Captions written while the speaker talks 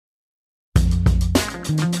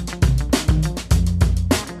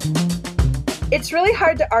It's really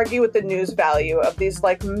hard to argue with the news value of these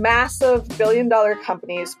massive billion-dollar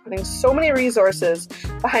companies putting so many resources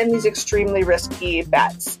behind these extremely risky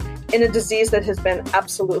bets in a disease that has been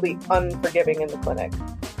absolutely unforgiving in the clinic.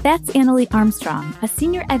 That's Annalee Armstrong, a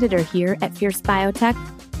senior editor here at Fierce Biotech.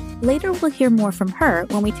 Later, we'll hear more from her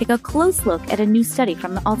when we take a close look at a new study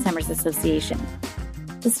from the Alzheimer's Association.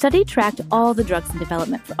 The study tracked all the drugs in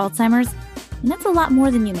development for Alzheimer's, and that's a lot more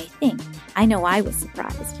than you may think. I know I was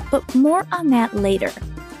surprised, but more on that later.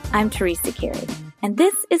 I'm Teresa Carey, and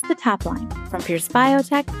this is The Top Line from Fierce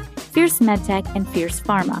Biotech, Fierce MedTech, and Fierce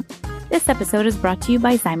Pharma. This episode is brought to you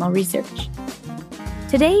by Zymo Research.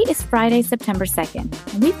 Today is Friday, September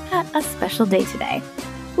 2nd, and we've got a special day today.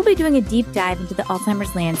 We'll be doing a deep dive into the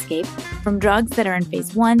Alzheimer's landscape, from drugs that are in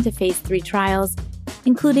phase 1 to phase 3 trials,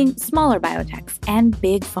 including smaller biotechs and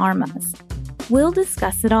big pharmas. We'll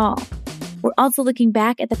discuss it all. We're also looking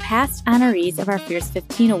back at the past honorees of our Fierce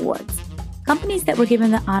 15 awards, companies that were given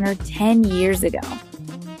the honor 10 years ago.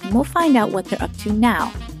 And we'll find out what they're up to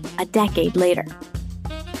now, a decade later.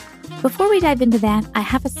 Before we dive into that, I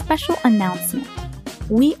have a special announcement.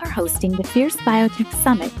 We are hosting the Fierce Biotech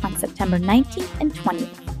Summit on September 19th and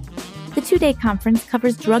 20th. The two-day conference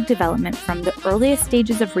covers drug development from the earliest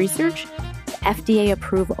stages of research to FDA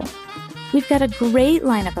approval. We've got a great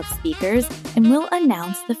lineup of speakers, and we'll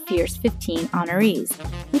announce the Fierce 15 honorees.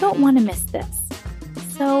 You don't want to miss this.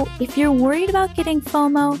 So if you're worried about getting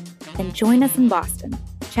FOMO, then join us in Boston.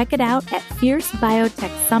 Check it out at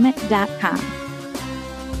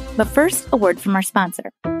fiercebiotechsummit.com. But first, a word from our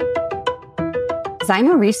sponsor.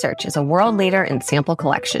 Zymo Research is a world leader in sample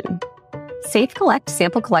collection. Safe Collect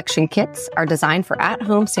sample collection kits are designed for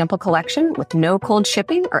at-home sample collection with no cold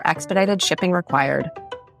shipping or expedited shipping required.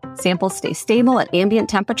 Samples stay stable at ambient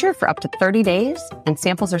temperature for up to 30 days, and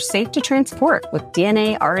samples are safe to transport with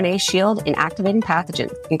DNA, RNA shield inactivating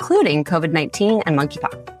pathogens, including COVID-19 and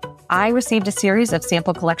monkeypox. I received a series of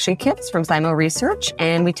sample collection kits from Zymo Research,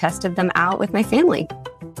 and we tested them out with my family.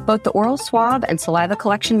 Both the oral swab and saliva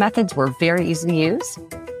collection methods were very easy to use.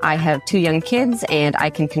 I have 2 young kids, and I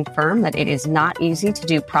can confirm that it is not easy to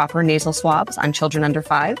do proper nasal swabs on children under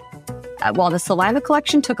 5. While the saliva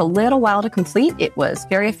collection took a little while to complete, it was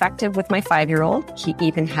very effective with my 5-year-old. He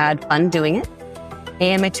even had fun doing it.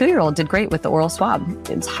 And my 2-year-old did great with the oral swab.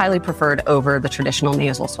 It's highly preferred over the traditional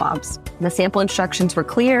nasal swabs. The sample instructions were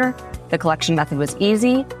clear, the collection method was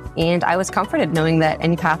easy, and I was comforted knowing that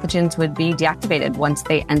any pathogens would be deactivated once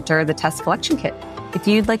they enter the test collection kit. If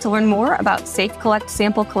you'd like to learn more about Safe Collect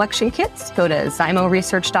sample collection kits, go to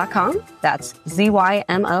zymoresearch.com. That's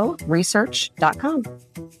ZYMO research.com.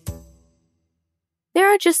 There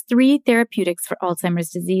are just 3 therapeutics for Alzheimer's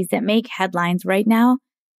disease that make headlines right now.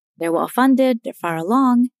 They're well-funded, they're far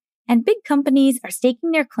along, and big companies are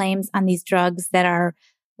staking their claims on these drugs that are,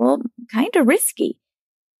 kind of risky.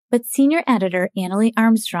 But senior editor Annalee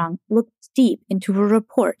Armstrong looked deep into a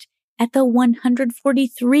report at the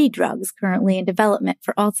 143 drugs currently in development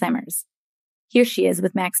for Alzheimer's. Here she is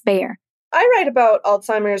with Max Bayer. I write about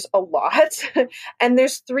Alzheimer's a lot, and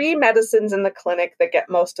there's 3 medicines in the clinic that get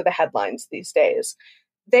most of the headlines these days.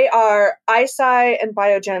 They are Eisai and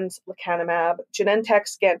Biogen's lecanemab,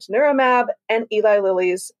 Genentech's gantenerumab, and Eli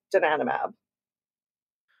Lilly's donanemab.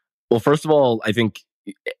 Well, first of all, I think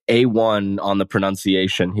A1 on the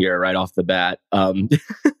pronunciation here right off the bat.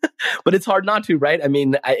 But it's hard not to, right? I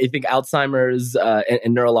mean, I think Alzheimer's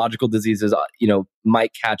and neurological diseases,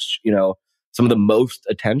 might catch, some of the most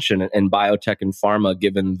attention in biotech and pharma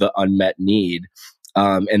given the unmet need.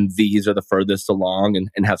 And these are the furthest along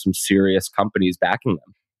and have some serious companies backing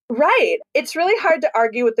them. Right. It's really hard to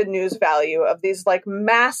argue with the news value of these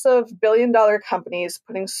massive billion-dollar companies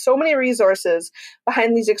putting so many resources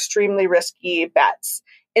behind these extremely risky bets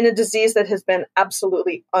in a disease that has been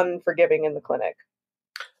absolutely unforgiving in the clinic.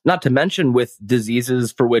 Not to mention with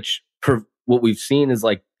diseases for which what we've seen is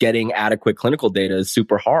getting adequate clinical data is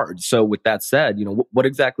super hard. So with that said, what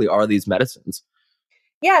exactly are these medicines?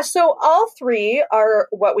 Yeah, so all 3 are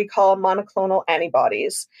what we call monoclonal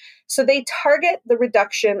antibodies. So they target the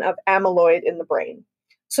reduction of amyloid in the brain.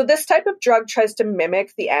 So this type of drug tries to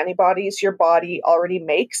mimic the antibodies your body already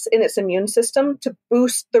makes in its immune system to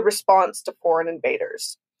boost the response to foreign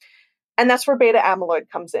invaders. And that's where beta amyloid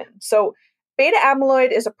comes in. So beta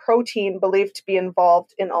amyloid is a protein believed to be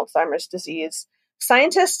involved in Alzheimer's disease.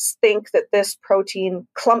 Scientists think that this protein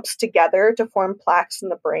clumps together to form plaques in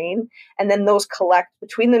the brain, and then those collect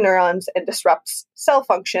between the neurons and disrupts cell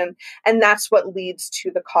function, and that's what leads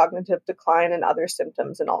to the cognitive decline and other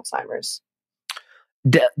symptoms in Alzheimer's.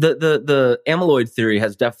 The amyloid theory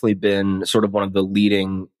has definitely been sort of one of the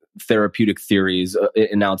leading therapeutic theories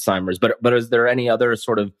in Alzheimer's. But is there any other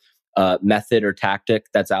sort of method or tactic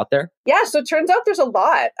that's out there? Yeah, so it turns out there's a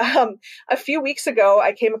lot. A few weeks ago,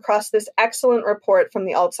 I came across this excellent report from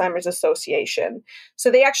the Alzheimer's Association. So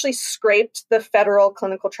they actually scraped the federal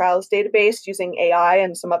clinical trials database using AI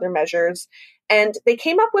and some other measures, and they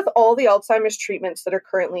came up with all the Alzheimer's treatments that are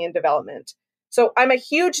currently in development. So I'm a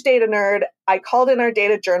huge data nerd. I called in our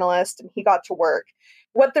data journalist, and he got to work.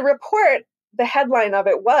 What the report, the headline of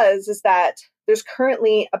it is that there's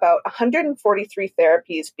currently about 143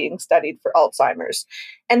 therapies being studied for Alzheimer's,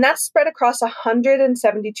 and that's spread across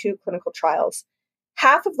 172 clinical trials.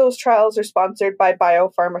 Half of those trials are sponsored by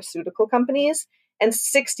biopharmaceutical companies, and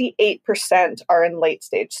 68% are in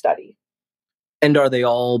late-stage study. And are they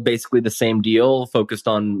all basically the same deal, focused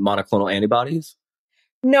on monoclonal antibodies?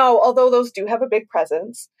 No, although those do have a big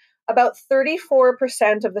presence. About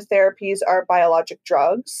 34% of the therapies are biologic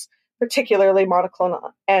drugs, particularly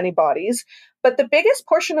monoclonal antibodies. But the biggest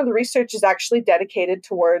portion of the research is actually dedicated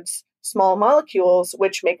towards small molecules,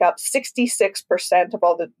 which make up 66% of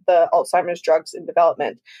all the Alzheimer's drugs in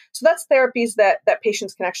development. So that's therapies that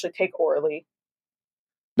patients can actually take orally.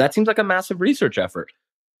 That seems like a massive research effort.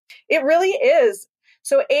 It really is.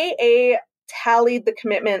 So AA tallied the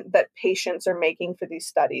commitment that patients are making for these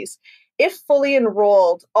studies. If fully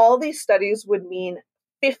enrolled, all these studies would mean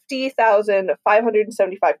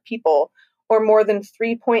 50,575 people, or more than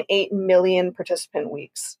 3.8 million participant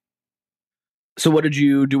weeks. So what did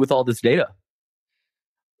you do with all this data?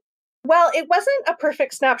 Well, it wasn't a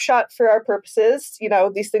perfect snapshot for our purposes.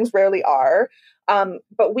 These things rarely are.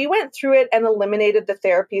 But we went through it and eliminated the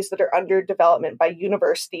therapies that are under development by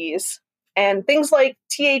universities and things like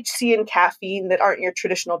THC and caffeine that aren't your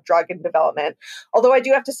traditional drug in development. Although I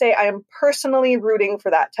do have to say, I am personally rooting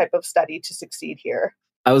for that type of study to succeed here.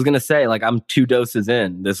 I was going to say, I'm 2 doses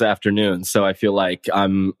in this afternoon, so I feel like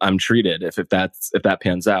I'm treated if that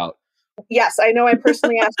pans out. Yes, I know. I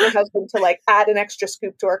personally asked my husband to add an extra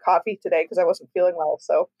scoop to our coffee today because I wasn't feeling well.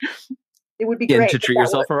 So it would be great to treat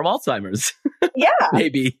yourself from Alzheimer's. Yeah,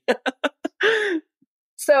 maybe.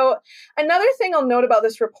 So another thing I'll note about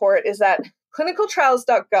this report is that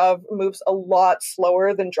clinicaltrials.gov moves a lot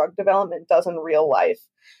slower than drug development does in real life.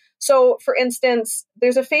 So, for instance,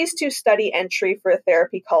 there's a phase 2 study entry for a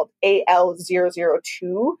therapy called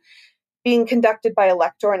AL002 being conducted by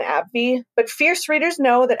Alector and AbbVie, but fierce readers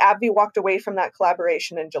know that AbbVie walked away from that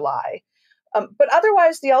collaboration in July. But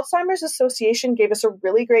otherwise, the Alzheimer's Association gave us a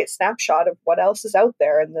really great snapshot of what else is out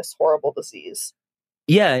there in this horrible disease.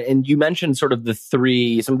 Yeah, and you mentioned sort of some of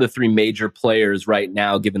the three major players right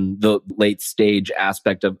now, given the late stage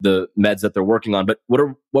aspect of the meds that they're working on. But what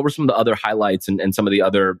were some of the other highlights and some of the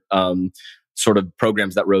other sort of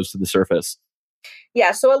programs that rose to the surface?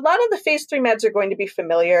 Yeah, so a lot of the phase 3 meds are going to be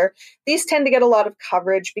familiar. These tend to get a lot of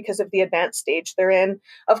coverage because of the advanced stage they're in.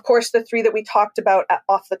 Of course, the 3 that we talked about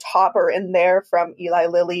off the top are in there from Eli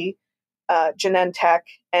Lilly, Genentech,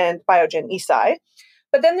 and Biogen Eisai.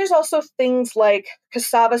 But then there's also things like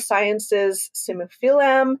Cassava Sciences,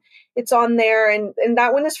 Simufilam. It's on there, and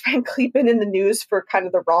that one has frankly been in the news for kind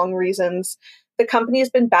of the wrong reasons. The company has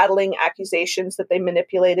been battling accusations that they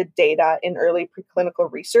manipulated data in early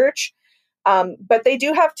preclinical research. But they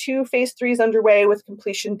do have 2 phase 3s underway with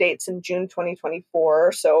completion dates in June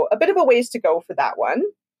 2024. So a bit of a ways to go for that one.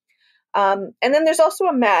 And then there's also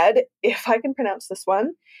a med, if I can pronounce this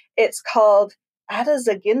one. It's called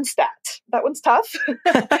Adazaginstat. That one's tough.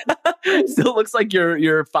 Still looks like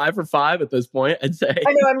you're 5 for 5 at this point, I'd say.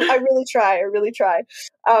 I know, I really try.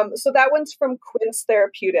 So that one's from Quince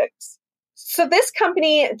Therapeutics. So this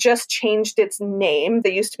company just changed its name.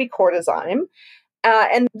 They used to be Cordyzyme.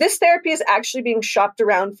 And this therapy is actually being shopped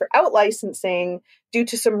around for out-licensing due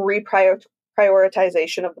to some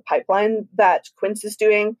reprioritization of the pipeline that Quince is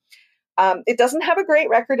doing. It doesn't have a great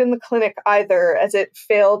record in the clinic either, as it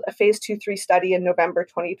failed a phase 2/3 study in November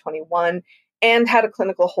 2021 and had a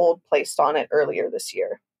clinical hold placed on it earlier this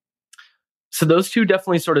year. So those 2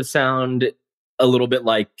 definitely sort of sound a little bit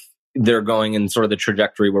like they're going in sort of the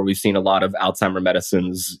trajectory where we've seen a lot of Alzheimer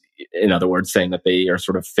medicines, in other words, saying that they are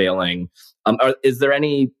sort of failing. Is there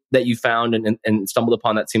any that you found and stumbled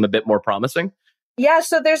upon that seem a bit more promising? Yeah,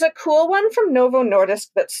 so there's a cool one from Novo Nordisk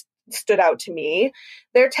that's stood out to me.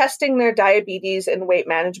 They're testing their diabetes and weight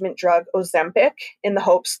management drug Ozempic in the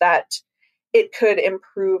hopes that it could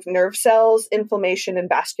improve nerve cells, inflammation, and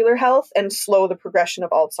vascular health and slow the progression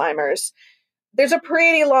of Alzheimer's. There's a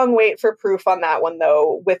pretty long wait for proof on that one,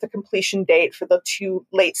 though, with a completion date for the 2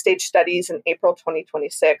 late-stage studies in April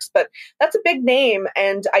 2026. But that's a big name,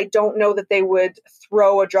 and I don't know that they would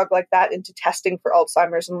throw a drug like that into testing for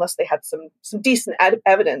Alzheimer's unless they had some decent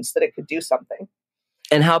evidence that it could do something.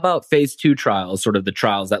 And how about phase 2 trials, sort of the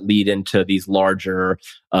trials that lead into these larger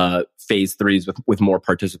phase 3s with more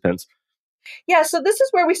participants? Yeah, so this is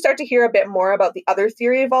where we start to hear a bit more about the other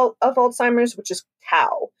theory of Alzheimer's, which is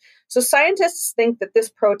tau. So scientists think that this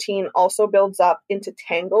protein also builds up into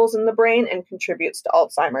tangles in the brain and contributes to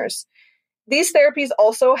Alzheimer's. These therapies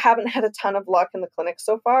also haven't had a ton of luck in the clinic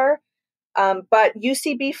so far, but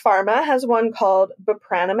UCB Pharma has one called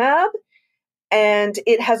bepranemab, and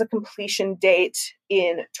it has a completion date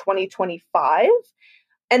in 2025.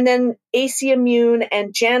 And then AC Immune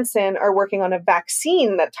and Janssen are working on a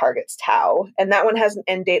vaccine that targets tau, and that one has an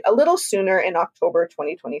end date a little sooner in October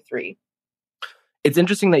 2023. It's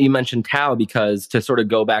interesting that you mentioned tau, because to sort of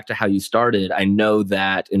go back to how you started, I know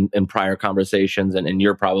that in prior conversations, and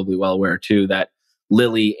you're probably well aware too, that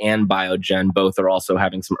Lilly and Biogen both are also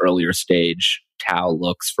having some earlier stage tau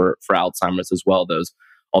looks for Alzheimer's as well.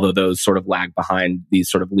 Although those sort of lag behind these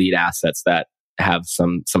sort of lead assets that have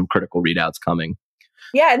some critical readouts coming.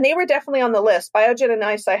 Yeah, and they were definitely on the list. Biogen and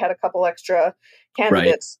Eisai had a couple extra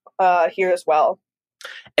candidates here as well.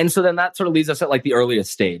 And so then that sort of leaves us at like the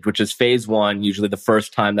earliest stage, which is phase 1, usually the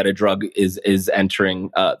first time that a drug is entering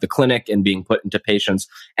the clinic and being put into patients.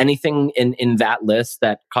 Anything in that list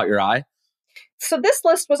that caught your eye? So this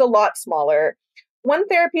list was a lot smaller. One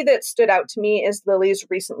therapy that stood out to me is Lilly's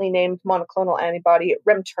recently named monoclonal antibody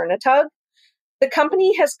remternetug. The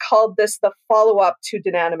company has called this the follow-up to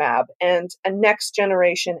donanemab and a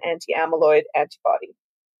next-generation anti-amyloid antibody.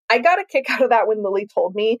 I got a kick out of that when Lilly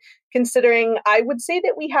told me, considering I would say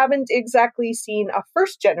that we haven't exactly seen a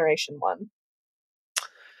first-generation one.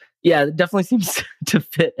 Yeah, it definitely seems to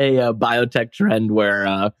fit a biotech trend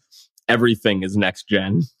where everything is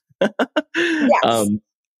next-gen. Yes.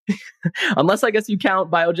 Unless I guess you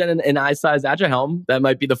count Biogen and Eisai's Aduhelm, that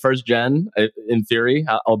might be the first gen in theory,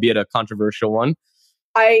 albeit a controversial one.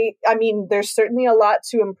 I mean, there's certainly a lot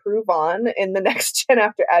to improve on in the next gen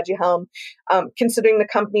after Aduhelm, considering the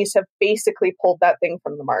companies have basically pulled that thing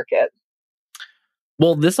from the market.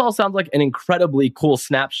 Well, this all sounds like an incredibly cool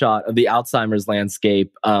snapshot of the Alzheimer's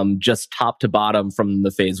landscape, just top to bottom, from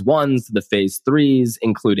the phase 1s to the phase 3s,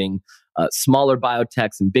 including smaller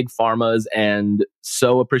biotechs and big pharmas, and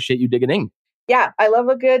so appreciate you digging in. Yeah, I love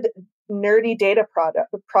a good nerdy data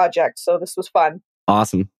project, so this was fun.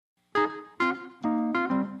 Awesome.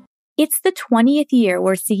 It's the 20th year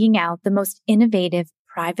we're seeking out the most innovative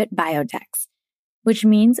private biotechs, which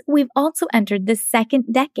means we've also entered the second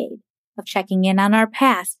decade of checking in on our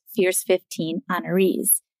past Fierce 15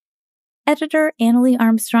 honorees. Editor Annalie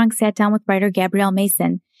Armstrong sat down with writer Gabrielle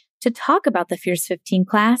Mason to talk about the Fierce 15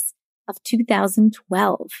 class of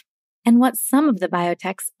 2012 and what some of the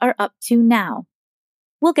biotechs are up to now.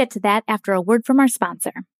 We'll get to that after a word from our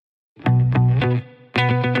sponsor.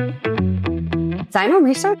 Zymo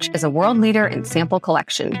Research is a world leader in sample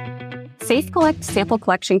collection. Safe Collect sample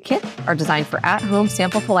collection kits are designed for at-home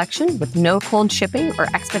sample collection with no cold shipping or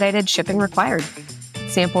expedited shipping required.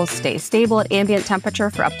 Samples stay stable at ambient temperature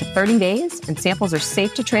for up to 30 days, and samples are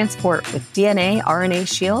safe to transport with DNA, RNA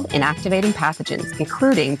shield, inactivating pathogens,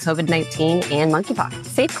 including COVID-19 and monkeypox.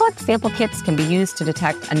 Safe Collect sample kits can be used to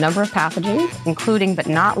detect a number of pathogens, including but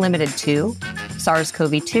not limited to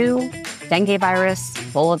SARS-CoV-2, dengue virus,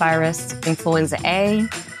 Ebola virus, influenza A,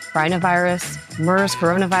 rhinovirus, MERS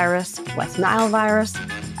coronavirus, West Nile virus,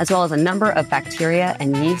 as well as a number of bacteria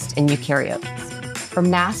and yeast and eukaryotes. From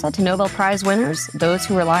NASA to Nobel Prize winners, those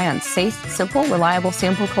who rely on safe, simple, reliable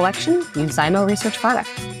sample collection use Zymo Research products.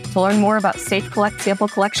 To learn more about Safe Collect sample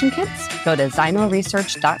collection kits, go to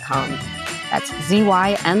zymoresearch.com. That's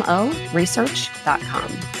ZYMO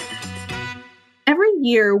research.com. Every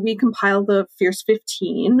year, we compile the Fierce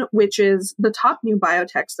 15, which is the top new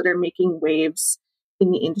biotechs that are making waves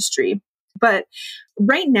in the industry. But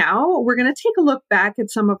right now, we're going to take a look back at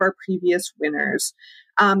some of our previous winners.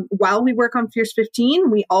 While we work on Fierce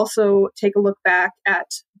 15, we also take a look back at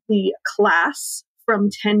the class from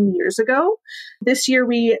 10 years ago. This year,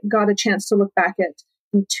 we got a chance to look back at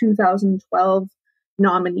the 2012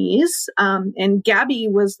 nominees, and Gabby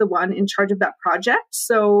was the one in charge of that project.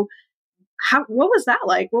 So what was that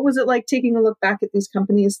like? What was it like taking a look back at these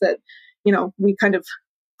companies that, we kind of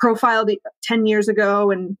profiled 10 years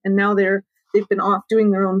ago, and now they've been off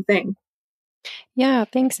doing their own thing? Yeah,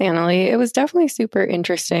 thanks, Annalie. It was definitely super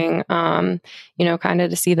interesting, kind of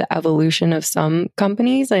to see the evolution of some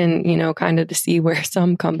companies and, kind of to see where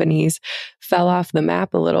some companies fell off the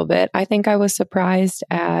map a little bit. I think I was surprised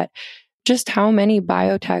at just how many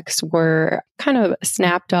biotechs were kind of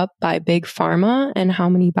snapped up by big pharma and how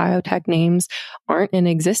many biotech names aren't in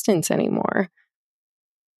existence anymore.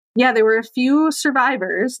 Yeah, there were a few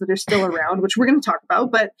survivors that are still around, which we're going to talk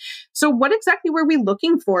about. But so what exactly were we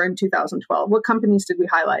looking for in 2012? What companies did we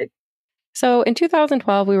highlight? So in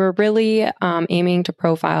 2012, we were really aiming to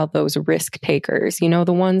profile those risk takers, the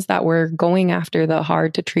ones that were going after the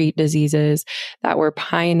hard to treat diseases, that were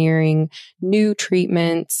pioneering new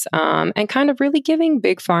treatments, and kind of really giving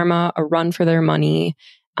big pharma a run for their money.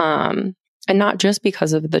 And not just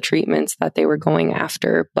because of the treatments that they were going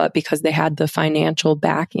after, but because they had the financial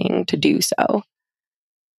backing to do so.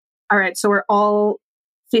 All right. So we're all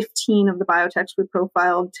 15 of the biotechs we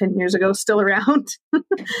profiled 10 years ago still around?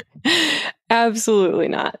 Absolutely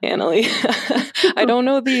not, Annalie. I don't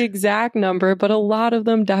know the exact number, but a lot of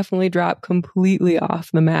them definitely dropped completely off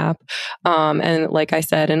the map. And like I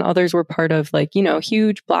said, and others were part of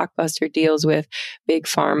huge blockbuster deals with big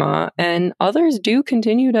pharma, and others do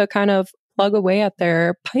continue to kind of plug away at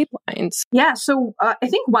their pipelines. Yeah. So I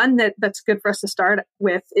think one that's good for us to start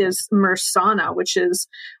with is Mersana, which is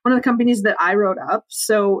one of the companies that I wrote up.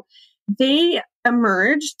 So they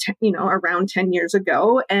emerged, around 10 years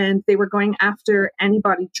ago, and they were going after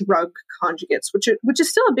antibody drug conjugates, which is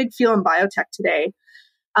still a big field in biotech today.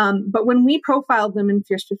 But when we profiled them in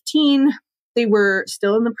Fierce 15, they were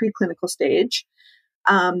still in the preclinical stage.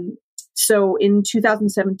 So in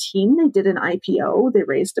 2017, they did an IPO. They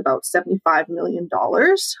raised about $75 million,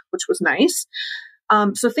 which was nice.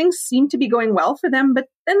 So things seemed to be going well for them, but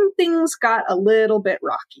then things got a little bit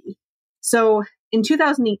rocky. So in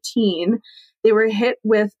 2018, they were hit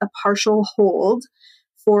with a partial hold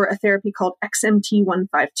for a therapy called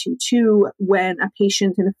XMT-1522 when a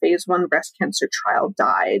patient in a phase 1 breast cancer trial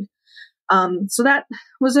died. So that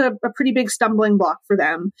was a pretty big stumbling block for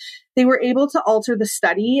them. They were able to alter the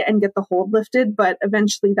study and get the hold lifted, but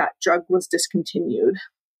eventually that drug was discontinued.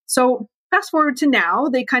 So fast forward to now,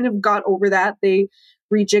 they kind of got over that. They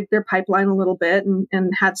rejigged their pipeline a little bit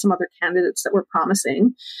and had some other candidates that were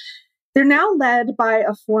promising. They're now led by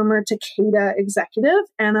a former Takeda executive,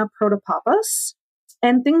 Anna Protopapas,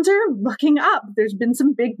 and things are looking up. There's been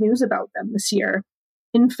some big news about them this year.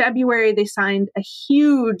 In February, they signed a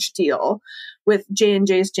huge deal with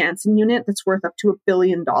J&J's Janssen unit that's worth up to $1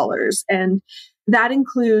 billion. And that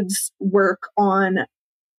includes work on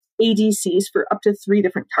ADCs for up to 3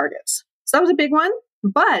 different targets. So that was a big one.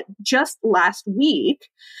 But just last week,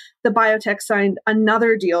 the biotech signed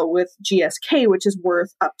another deal with GSK, which is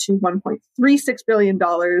worth up to $1.36 billion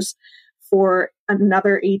for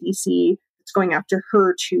another ADC that's going after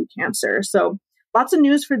HER2 cancer. So lots of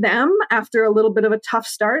news for them after a little bit of a tough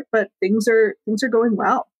start, but things are going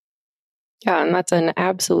well. Yeah, and that's an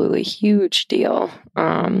absolutely huge deal,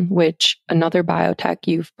 which another biotech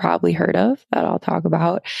you've probably heard of that I'll talk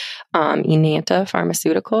about, Enanta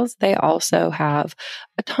Pharmaceuticals, they also have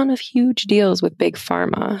a ton of huge deals with big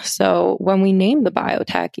pharma. So when we named the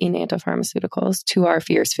biotech Enanta Pharmaceuticals to our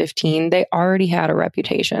Fierce 15, they already had a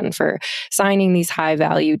reputation for signing these high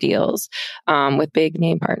value deals with big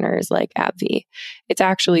name partners like AbbVie. It's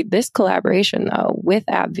actually this collaboration, though, with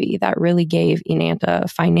AbbVie that really gave Enanta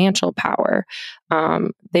financial power.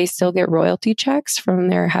 They still get royalty checks from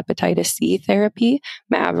their hepatitis C therapy,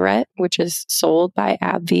 Mavyret, which is sold by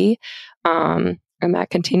AbbVie, and that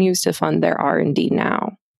continues to fund their R&D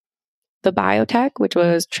now. The biotech, which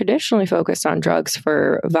was traditionally focused on drugs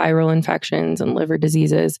for viral infections and liver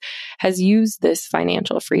diseases, has used this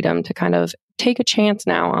financial freedom to kind of take a chance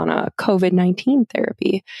now on a COVID-19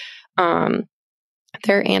 therapy.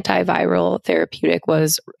 Their antiviral therapeutic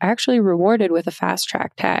was actually rewarded with a fast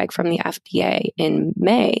track tag from the FDA in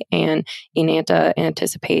May, and Enanta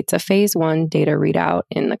anticipates a phase 1 data readout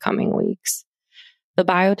in the coming weeks. The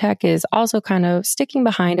biotech is also kind of sticking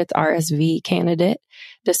behind its RSV candidate,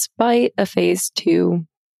 despite a phase 2B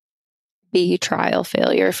trial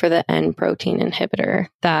failure for the N protein inhibitor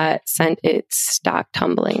that sent its stock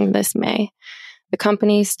tumbling this May. The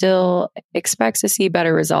company still expects to see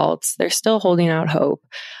better results. They're still holding out hope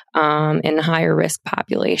in higher risk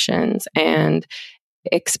populations and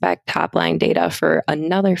expect top line data for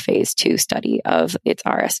another phase 2 study of its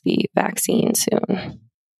RSV vaccine soon.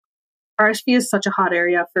 RSV is such a hot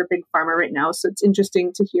area for big pharma right now, so it's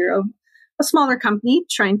interesting to hear of a smaller company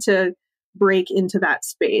trying to break into that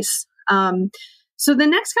space. So the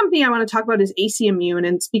next company I want to talk about is AC Immune.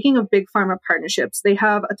 And speaking of big pharma partnerships, they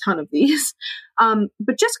have a ton of these.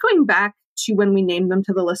 But just going back to when we named them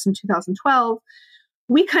to the list in 2012,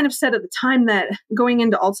 we kind of said at the time that going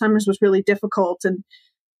into Alzheimer's was really difficult. And,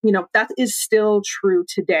 that is still true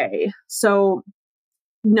today. So,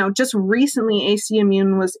 just recently, AC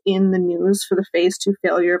Immune was in the news for the phase 2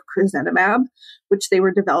 failure of crizetamab, which they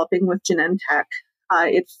were developing with Genentech.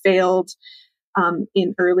 It failed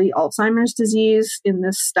in early Alzheimer's disease in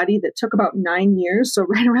this study that took about 9 years. So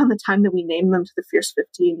right around the time that we named them to the Fierce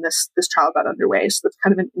 15, this trial got underway. So that's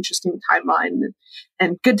kind of an interesting timeline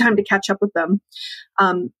and good time to catch up with them.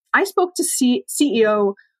 I spoke to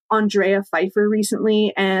CEO Andrea Pfeiffer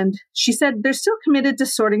recently, and she said they're still committed to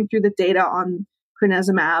sorting through the data on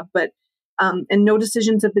crenezumab, but and no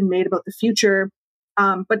decisions have been made about the future.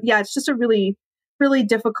 But yeah, it's just a really, really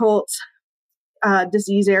difficult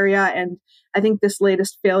disease area, and I think this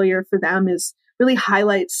latest failure for them really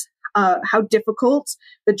highlights how difficult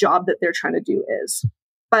the job that they're trying to do is.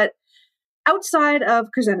 But outside of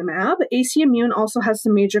crenezumab, AC Immune also has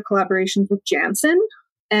some major collaborations with Janssen,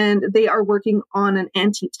 and they are working on an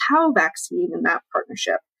anti-tau vaccine in that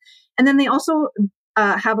partnership. And then they also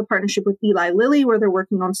have a partnership with Eli Lilly where they're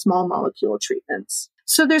working on small molecule treatments.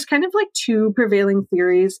 So there's kind of like two prevailing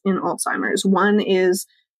theories in Alzheimer's. One is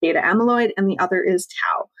beta amyloid and the other is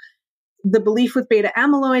tau. The belief with beta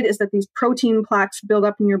amyloid is that these protein plaques build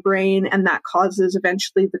up in your brain and that causes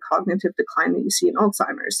eventually the cognitive decline that you see in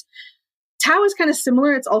Alzheimer's. Tau is kind of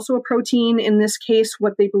similar. It's also a protein. In this case,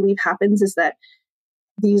 what they believe happens is that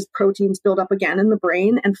these proteins build up again in the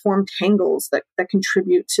brain and form tangles that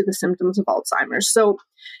contribute to the symptoms of Alzheimer's. So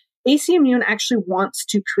AC Immune actually wants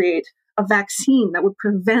to create a vaccine that would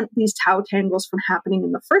prevent these tau tangles from happening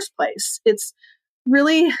in the first place. It's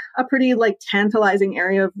really a pretty tantalizing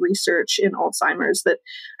area of research in Alzheimer's that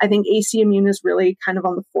I think AC Immune is really kind of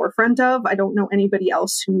on the forefront of. I don't know anybody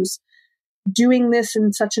else who's doing this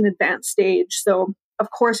in such an advanced stage. So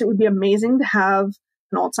of course it would be amazing to have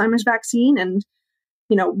an Alzheimer's vaccine, and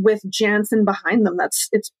with Janssen behind them, it's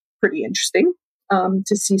pretty interesting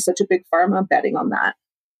to see such a big pharma betting on that.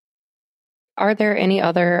 Are there any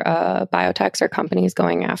other biotechs or companies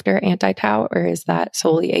going after anti-tau, or is that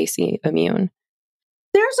solely AC Immune?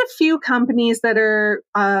 There's a few companies that are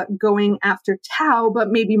going after tau, but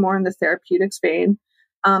maybe more in the therapeutics vein.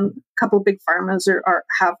 A couple of big pharmas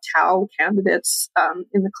have tau candidates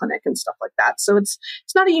in the clinic and stuff like that. So it's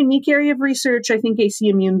not a unique area of research. I think AC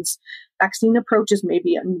Immune's vaccine approach is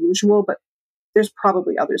maybe unusual, but there's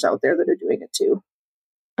probably others out there that are doing it too.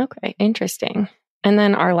 Okay, interesting. And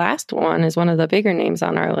then our last one is one of the bigger names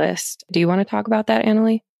on our list. Do you want to talk about that,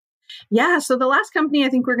 Annalee? Yeah, so the last company I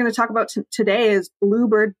think we're going to talk about today is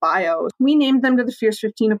Bluebird Bio. We named them to the Fierce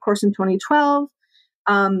 15, of course, in 2012.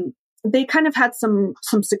 They kind of had some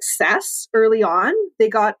success early on. They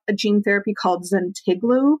got a gene therapy called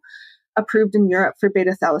Zynteglo approved in Europe for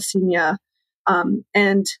beta thalassemia.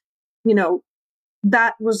 And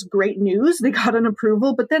that was great news. They got an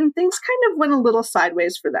approval, but then things kind of went a little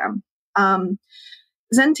sideways for them.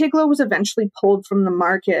 Zynteglo was eventually pulled from the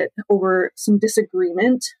market over some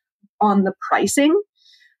disagreement on the pricing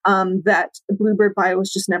that Bluebird Bio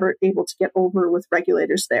was just never able to get over with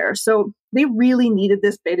regulators there. So they really needed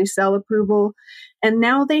this beta cell approval, and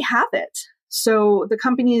now they have it. So the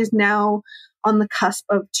company is now on the cusp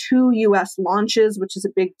of 2 US launches, which is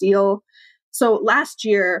a big deal. So last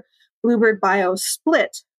year, Bluebird Bio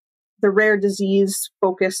split the rare disease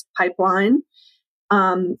focused pipeline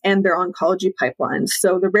and their oncology pipeline.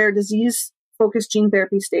 So the rare disease focused gene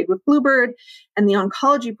therapy stayed with Bluebird, and the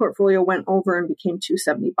oncology portfolio went over and became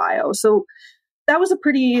 2seventy Bio. So that was a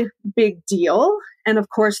pretty big deal. And of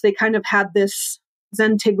course, they kind of had this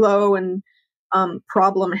Zynteglo and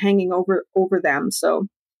problem hanging over them. So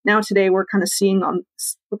now today we're kind of on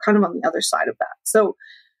the other side of that. So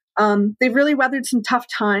they've really weathered some tough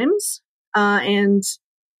times, and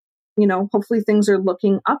hopefully things are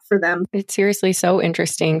looking up for them. It's seriously so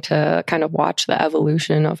interesting to kind of watch the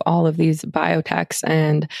evolution of all of these biotechs.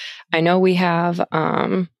 And I know we have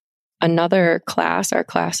another class, our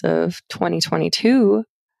class of 2022,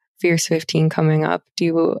 Fierce 15 coming up. Do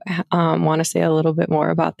you want to say a little bit more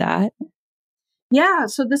about that? Yeah,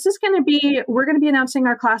 so we're going to be announcing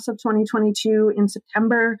our class of 2022 in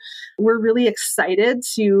September. We're really excited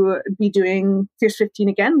to be doing Fierce 15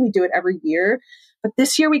 again. We do it every year. But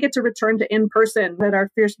this year we get to return to in-person at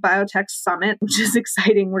our Fierce Biotech Summit, which is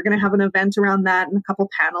exciting. We're going to have an event around that and a couple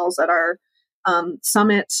panels at our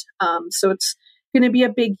summit. So it's going to be a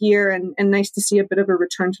big year and nice to see a bit of a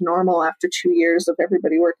return to normal after 2 years of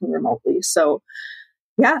everybody working remotely. So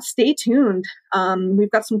yeah, stay tuned.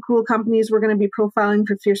 We've got some cool companies we're going to be profiling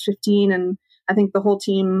for Fierce 15, and I think the whole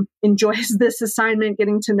team enjoys this assignment,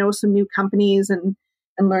 getting to know some new companies and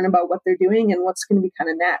learn about what they're doing and what's going to be kind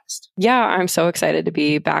of next. Yeah, I'm so excited to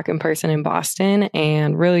be back in person in Boston,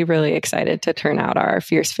 and really, really excited to turn out our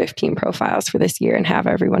Fierce 15 profiles for this year and have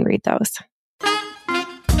everyone read those.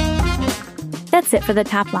 That's it for The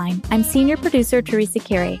Top Line. I'm senior producer Teresa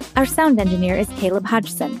Carey. Our sound engineer is Caleb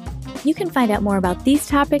Hodgson. You can find out more about these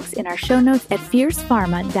topics in our show notes at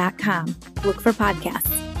fiercepharma.com. Look for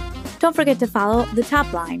podcasts. Don't forget to follow The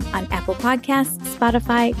Top Line on Apple Podcasts,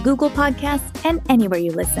 Spotify, Google Podcasts, and anywhere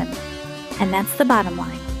you listen. And that's the bottom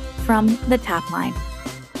line from The Top Line.